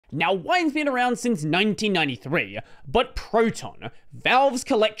Now, wine's been around since 1993, but Proton, Valve's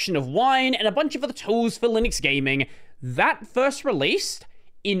collection of wine and a bunch of other tools for Linux gaming, that first released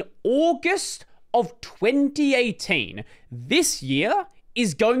in August of 2018. This year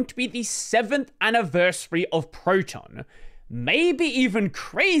is going to be the 7th anniversary of Proton. Maybe even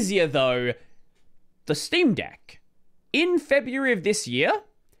crazier though, the Steam Deck, in February of this year,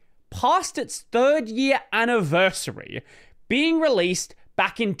 passed its 3rd year anniversary, being released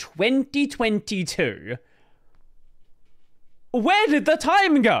back in 2022. Where did the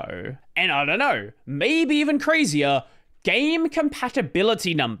time go? And I don't know, maybe even crazier, game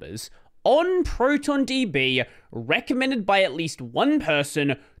compatibility numbers on ProtonDB recommended by at least one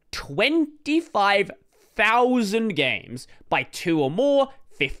person 25,000 games. By 2 or more,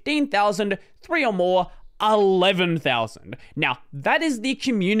 15,000, 3 or more, 11,000. Now, that is the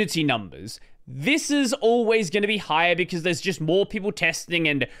community numbers. This is always going to be higher because there's just more people testing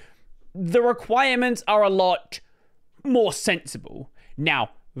and the requirements are a lot more sensible.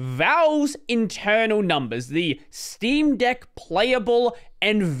 Now, Valve's internal numbers, the Steam Deck playable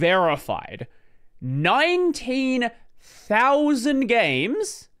and verified, 19,000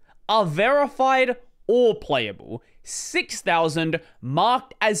 games are verified or playable. 6,000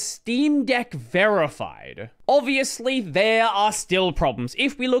 marked as Steam Deck verified. Obviously, there are still problems.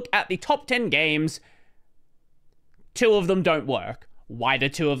 If we look at the top 10 games, 2 of them don't work. Why do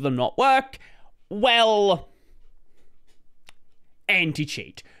 2 of them not work? Well,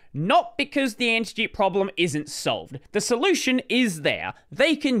 anti-cheat. Not because the anti-cheat problem isn't solved. The solution is there.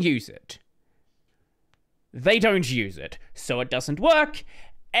 They can use it. They don't use it, so it doesn't work,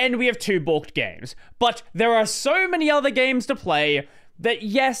 and we have 2 balked games. But there are so many other games to play that,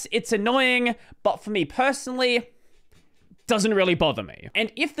 yes, it's annoying, but for me personally, doesn't really bother me.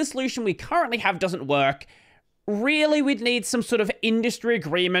 And if the solution we currently have doesn't work, really we'd need some sort of industry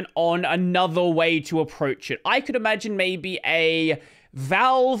agreement on another way to approach it. I could imagine maybe a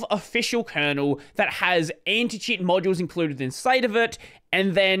Valve official kernel that has anti-cheat modules included inside of it,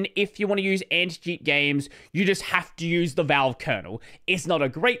 and then if you want to use anti-cheat games, you just have to use the Valve kernel. It's not a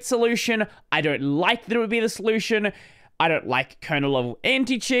great solution. I don't like that it would be the solution. I don't like kernel level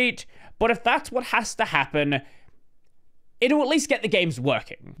anti-cheat, but if that's what has to happen, it'll at least get the games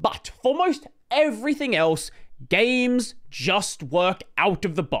working. But for most everything else, games just work out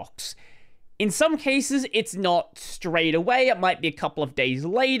of the box. In some cases, it's not straight away. It might be a couple of days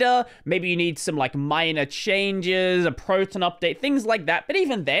later. Maybe you need some like minor changes, a Proton update, things like that. But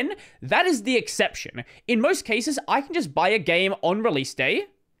even then, that is the exception. In most cases, I can just buy a game on release day.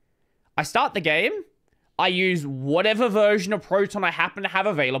 I start the game. I use whatever version of Proton I happen to have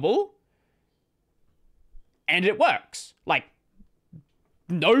available. And it works. Like,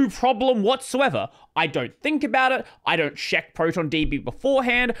 no problem whatsoever. I don't think about it. I don't check ProtonDB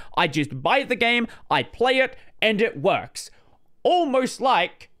beforehand. I just buy the game, I play it, and it works. Almost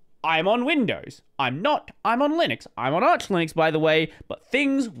like I'm on Windows. I'm not. I'm on Linux. I'm on Arch Linux, by the way, but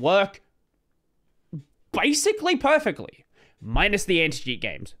things work basically perfectly. Minus the anti-cheat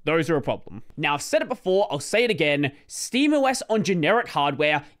games. Those are a problem. Now, I've said it before, I'll say it again. SteamOS on generic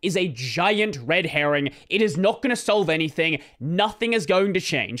hardware is a giant red herring. It is not going to solve anything. Nothing is going to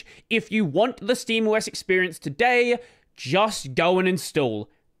change. If you want the SteamOS experience today, just go and install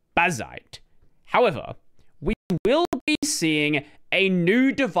Bazzite. However, we will be seeing a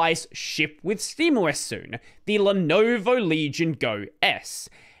new device ship with SteamOS soon, the Lenovo Legion Go S.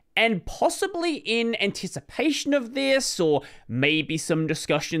 And possibly in anticipation of this, or maybe some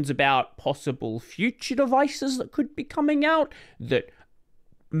discussions about possible future devices that could be coming out, that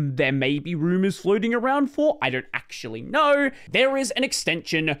there may be rumors floating around for, I don't actually know, there is an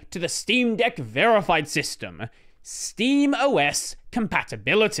extension to the Steam Deck verified system, SteamOS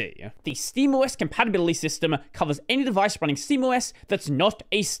Compatibility. The SteamOS Compatibility system covers any device running SteamOS that's not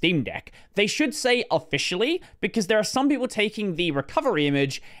a Steam Deck. They should say officially, because there are some people taking the recovery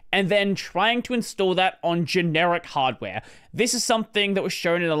image and then trying to install that on generic hardware. This is something that was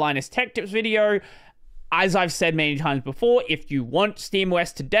shown in the Linus Tech Tips video. As I've said many times before, if you want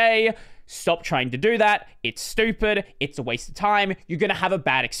SteamOS today, stop trying to do that. It's stupid. It's a waste of time. You're going to have a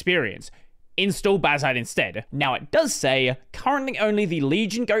bad experience. Install Bazzite instead. Now, it does say, currently only the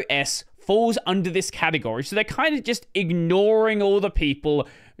Legion Go S falls under this category, so they're kind of just ignoring all the people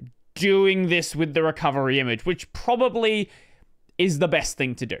doing this with the recovery image, which probably is the best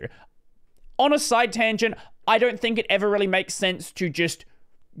thing to do. On a side tangent, I don't think it ever really makes sense to just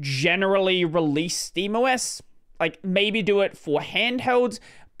generally release SteamOS. Like, maybe do it for handhelds,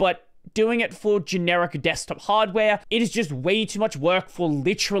 but doing it for generic desktop hardware. It is just way too much work for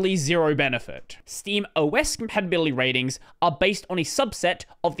literally zero benefit. SteamOS compatibility ratings are based on a subset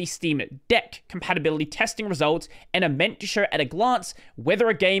of the Steam Deck compatibility testing results and are meant to show at a glance whether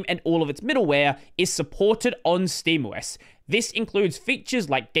a game and all of its middleware is supported on SteamOS. This includes features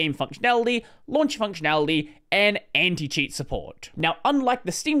like game functionality, launch functionality, and anti-cheat support. Now, unlike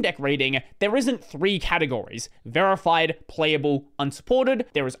the Steam Deck rating, there isn't 3 categories: verified, playable, unsupported.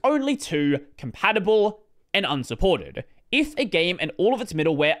 There is only 2: compatible and unsupported. If a game and all of its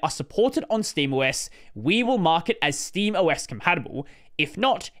middleware are supported on SteamOS, we will mark it as SteamOS compatible. If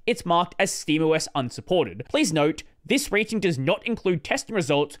not, it's marked as SteamOS unsupported. Please note, this rating does not include testing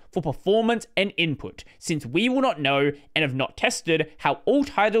results for performance and input, since we will not know and have not tested how all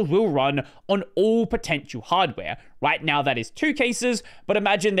titles will run on all potential hardware. Right now that is 2 cases, but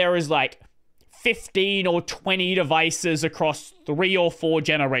imagine there is like 15 or 20 devices across 3 or 4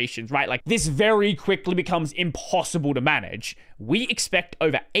 generations, right? Like, this very quickly becomes impossible to manage. We expect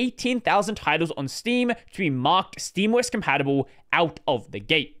over 18,000 titles on Steam to be marked SteamOS compatible out of the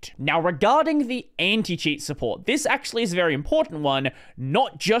gate. Now, regarding the anti-cheat support, this actually is a very important one,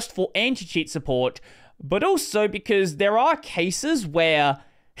 not just for anti-cheat support, but also because there are cases where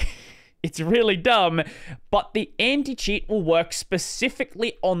it's really dumb, but the anti-cheat will work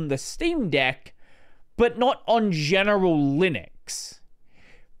specifically on the Steam Deck, but not on general Linux.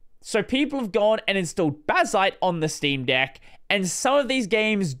 So people have gone and installed Bazite on the Steam Deck, and some of these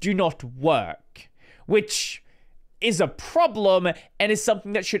games do not work, which is a problem and is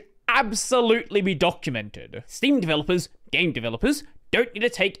something that should absolutely be documented. Steam developers, game developers, don't need to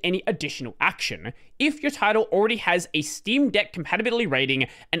take any additional action. If your title already has a Steam Deck compatibility rating,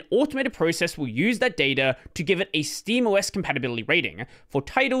 an automated process will use that data to give it a SteamOS compatibility rating. For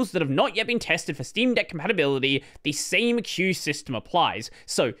titles that have not yet been tested for Steam Deck compatibility, the same queue system applies.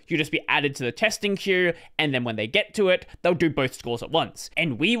 So you'll just be added to the testing queue, and then when they get to it, they'll do both scores at once.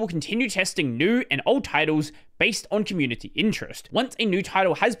 And we will continue testing new and old titles based on community interest. Once a new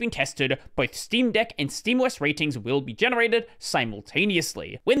title has been tested, both Steam Deck and SteamOS ratings will be generated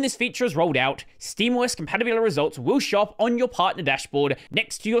simultaneously. When this feature is rolled out, SteamOS compatibility results will show up on your partner dashboard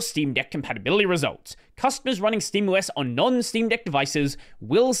next to your Steam Deck compatibility results. Customers running SteamOS on non-Steam Deck devices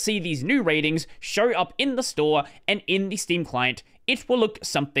will see these new ratings show up in the store and in the Steam client. It will look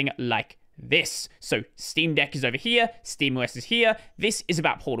something like this. So Steam Deck is over here, SteamOS is here. This is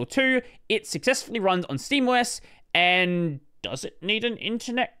about Portal 2. It successfully runs on SteamOS, and does it need an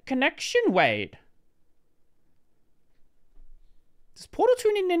internet connection? Wait. Does Portal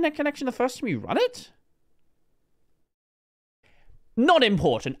 2 need an internet connection the first time you run it? Not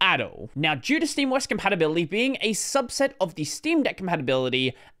important at all. Now, due to SteamOS compatibility being a subset of the Steam Deck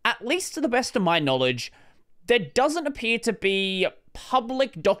compatibility, at least to the best of my knowledge, there doesn't appear to be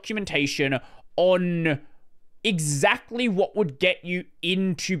public documentation on exactly what would get you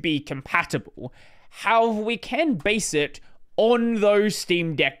in to be compatible. However, we can base it on those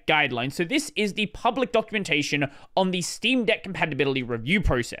Steam Deck guidelines. So this is the public documentation on the Steam Deck compatibility review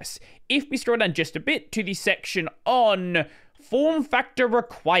process. If we scroll down just a bit to the section on form factor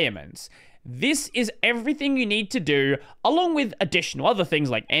requirements, this is everything you need to do, along with additional other things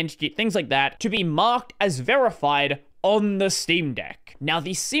like anti-cheat, things like that, to be marked as verified on the Steam Deck. Now,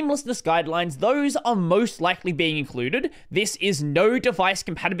 the seamlessness guidelines, those are most likely being included. This is no device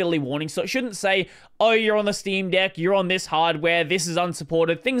compatibility warning, so it shouldn't say, oh, you're on the Steam Deck, you're on this hardware, this is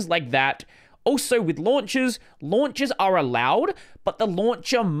unsupported, things like that. Also, with launchers are allowed, but the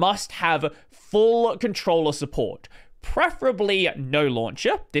launcher must have full controller support. Preferably no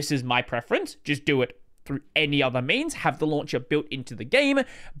launcher. This is my preference. Just do it through any other means. Have the launcher built into the game.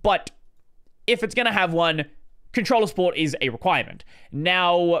 But if it's going to have one, controller support is a requirement.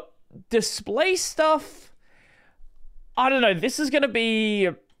 Now, display stuff, I don't know. This is going to be...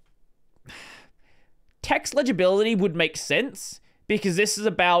 Text legibility would make sense, because this is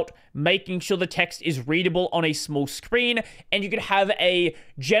about making sure the text is readable on a small screen, and you could have a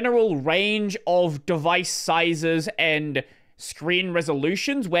general range of device sizes and screen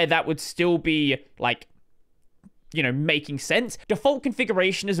resolutions where that would still be, like, you know, making sense. Default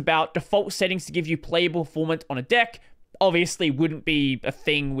configuration is about default settings to give you playable performance on a deck. Obviously wouldn't be a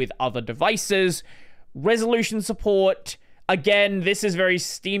thing with other devices. Resolution support, again, this is very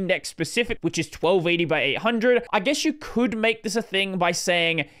Steam Deck specific, which is 1280 by 800. I guess you could make this a thing by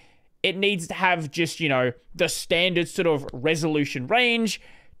saying it needs to have just, you know, the standard sort of resolution range.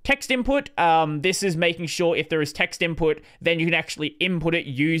 Text input, this is making sure if there is text input, then you can actually input it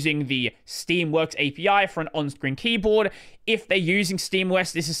using the Steamworks API for an on-screen keyboard. If they're using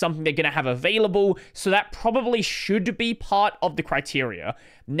SteamOS, this is something they're going to have available, so that probably should be part of the criteria.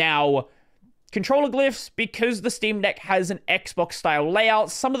 Now, controller glyphs, because the Steam Deck has an Xbox-style layout,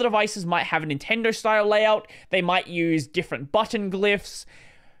 some of the devices might have a Nintendo-style layout. They might use different button glyphs.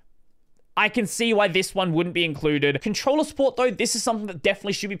 I can see why this one wouldn't be included. Controller support, though, this is something that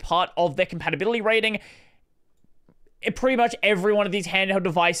definitely should be part of their compatibility rating. Pretty much every one of these handheld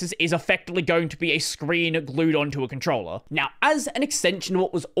devices is effectively going to be a screen glued onto a controller. Now, as an extension of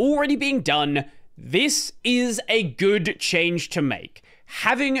what was already being done, this is a good change to make.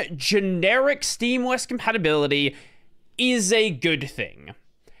 Having generic SteamOS compatibility is a good thing.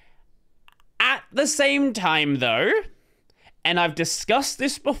 At the same time, though, and I've discussed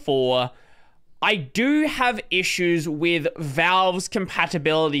this before, I do have issues with Valve's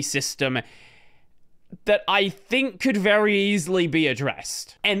compatibility system that I think could very easily be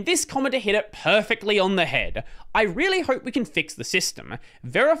addressed. And this commenter hit it perfectly on the head. I really hope we can fix the system.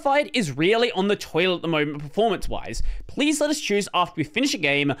 Verified is really on the toilet at the moment performance-wise. Please let us choose after we finish a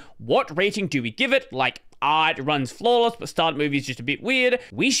game, what rating do we give it? Like, it runs flawless, but start movie is just a bit weird.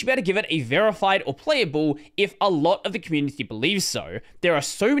 We should be able to give it a verified or playable if a lot of the community believes so. There are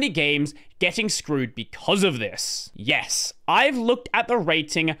so many games getting screwed because of this. Yes, I've looked at the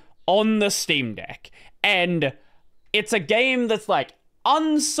rating on the Steam Deck, and it's a game that's like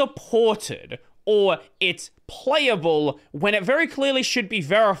unsupported, or it's playable when it very clearly should be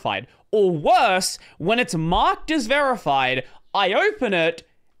verified, or worse, when it's marked as verified, I open it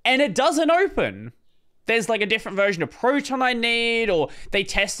and it doesn't open. There's like a different version of Proton I need, or they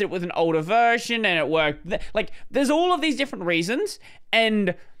test it with an older version and it worked. Like, there's all of these different reasons,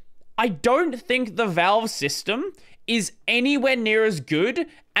 and I don't think the Valve system is anywhere near as good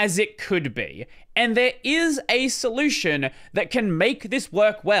as it could be. And there is a solution that can make this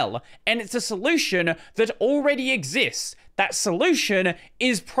work well, and it's a solution that already exists. That solution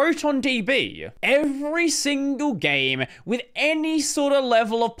is ProtonDB. Every single game with any sort of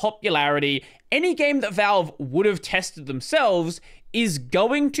level of popularity, any game that Valve would have tested themselves, is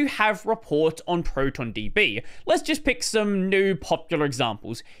going to have reports on ProtonDB. Let's just pick some new popular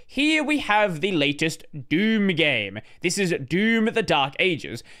examples. Here we have the latest Doom game. This is Doom: The Dark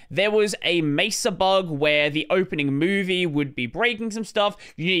Ages. There was a Mesa bug where the opening movie would be breaking some stuff.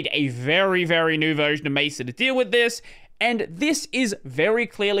 You need a very, very new version of Mesa to deal with this. And this is very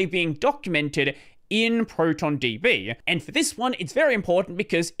clearly being documented in ProtonDB. And for this one, it's very important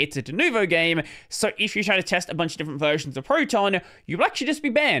because it's a de novo game, so if you try to test a bunch of different versions of Proton, you'll actually just be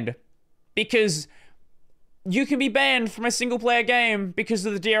banned. Because you can be banned from a single-player game because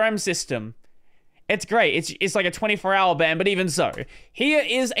of the DRM system. It's great. It's like a 24-hour ban, but even so. Here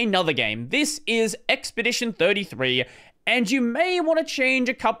is another game. This is Expedition 33, and you may want to change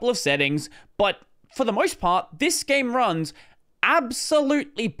a couple of settings, but for the most part, this game runs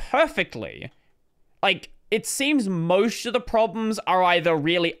absolutely perfectly. Like, it seems most of the problems are either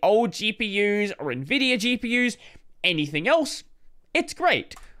really old GPUs or NVIDIA GPUs. Anything else, it's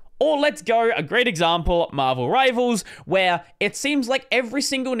great. Or let's go, a great example, Marvel Rivals, where it seems like every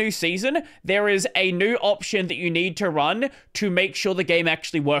single new season, there is a new option that you need to run to make sure the game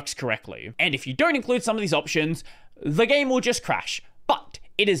actually works correctly. And if you don't include some of these options, the game will just crash. But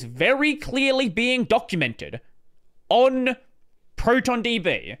it is very clearly being documented on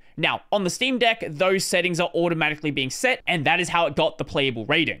ProtonDB. Now, on the Steam Deck, those settings are automatically being set, and that is how it got the playable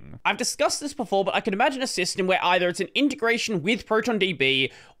rating. I've discussed this before, but I can imagine a system where either it's an integration with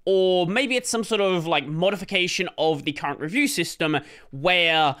ProtonDB, or maybe it's some sort of like modification of the current review system,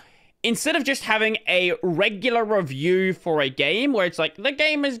 where instead of just having a regular review for a game, where it's like, the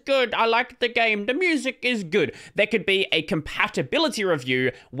game is good, I like the game, the music is good, there could be a compatibility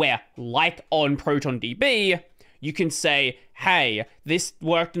review where, like on ProtonDB, you can say, hey, this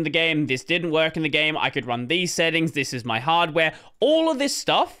worked in the game, this didn't work in the game, I could run these settings, this is my hardware, all of this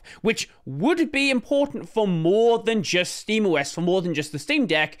stuff, which would be important for more than just SteamOS, for more than just the Steam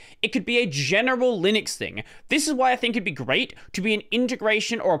Deck. It could be a general Linux thing. This is why I think it'd be great to be an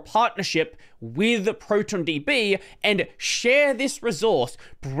integration or a partnership with ProtonDB and share this resource,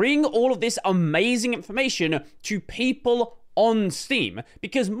 bring all of this amazing information to people on Steam,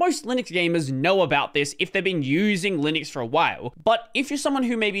 because most Linux gamers know about this if they've been using Linux for a while. But if you're someone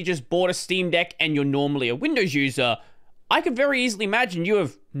who maybe just bought a Steam Deck and you're normally a Windows user, I could very easily imagine you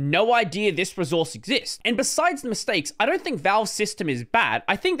have no idea this resource exists. And besides the mistakes, I don't think Valve's system is bad.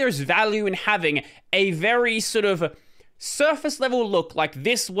 I think there's value in having a very sort of surface level look, like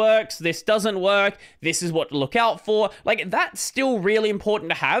this works, this doesn't work, this is what to look out for, like that's still really important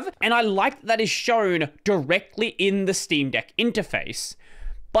to have, and I like that is shown directly in the Steam Deck interface.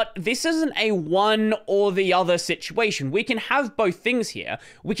 But this isn't a one or the other situation. We can have both things here.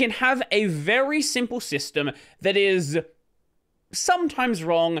 We can have a very simple system that is sometimes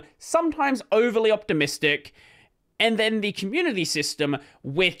wrong, sometimes overly optimistic, and then the community system,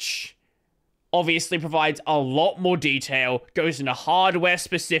 which obviously provides a lot more detail, goes into hardware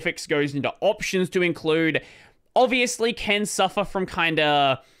specifics, goes into options to include, obviously can suffer from kind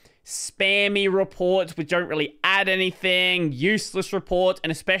of spammy reports which don't really add anything, useless reports,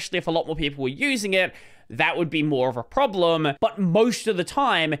 and especially if a lot more people were using it, that would be more of a problem. But most of the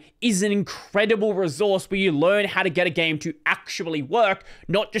time is an incredible resource where you learn how to get a game to actually work,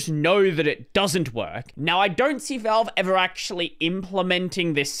 not just know that it doesn't work. Now, I don't see Valve ever actually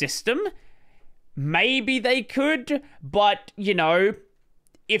implementing this system. Maybe they could, but, you know,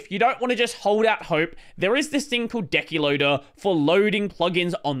 if you don't want to just hold out hope, there is this thing called Decky Loader for loading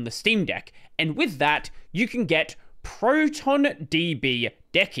plugins on the Steam Deck. And with that, you can get ProtonDB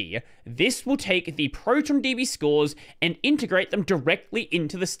Decky. This will take the ProtonDB scores and integrate them directly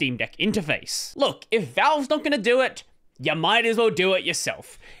into the Steam Deck interface. Look, if Valve's not going to do it, you might as well do it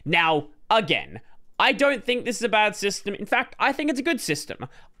yourself. Now, again, I don't think this is a bad system. In fact, I think it's a good system.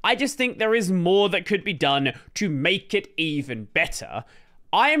 I just think there is more that could be done to make it even better.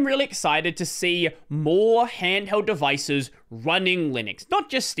 I am really excited to see more handheld devices running Linux, not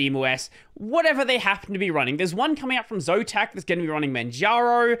just SteamOS, whatever they happen to be running. There's one coming out from Zotac that's going to be running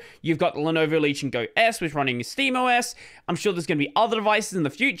Manjaro. You've got the Lenovo Legion Go S, which is running SteamOS. I'm sure there's going to be other devices in the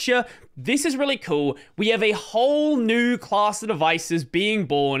future. This is really cool. We have a whole new class of devices being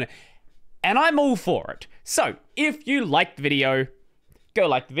born, and I'm all for it. So, if you liked the video, go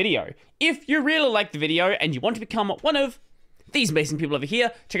like the video. If you really like the video and you want to become one of these amazing people over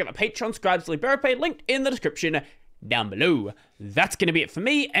here, check out my Patreon, subscribe to Liberapay, linked in the description down below. That's going to be it for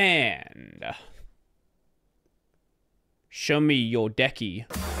me, and show me your decky.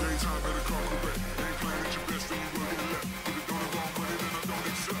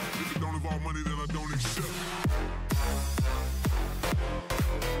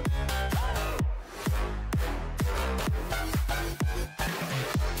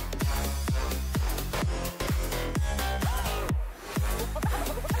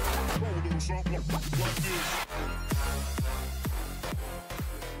 What is?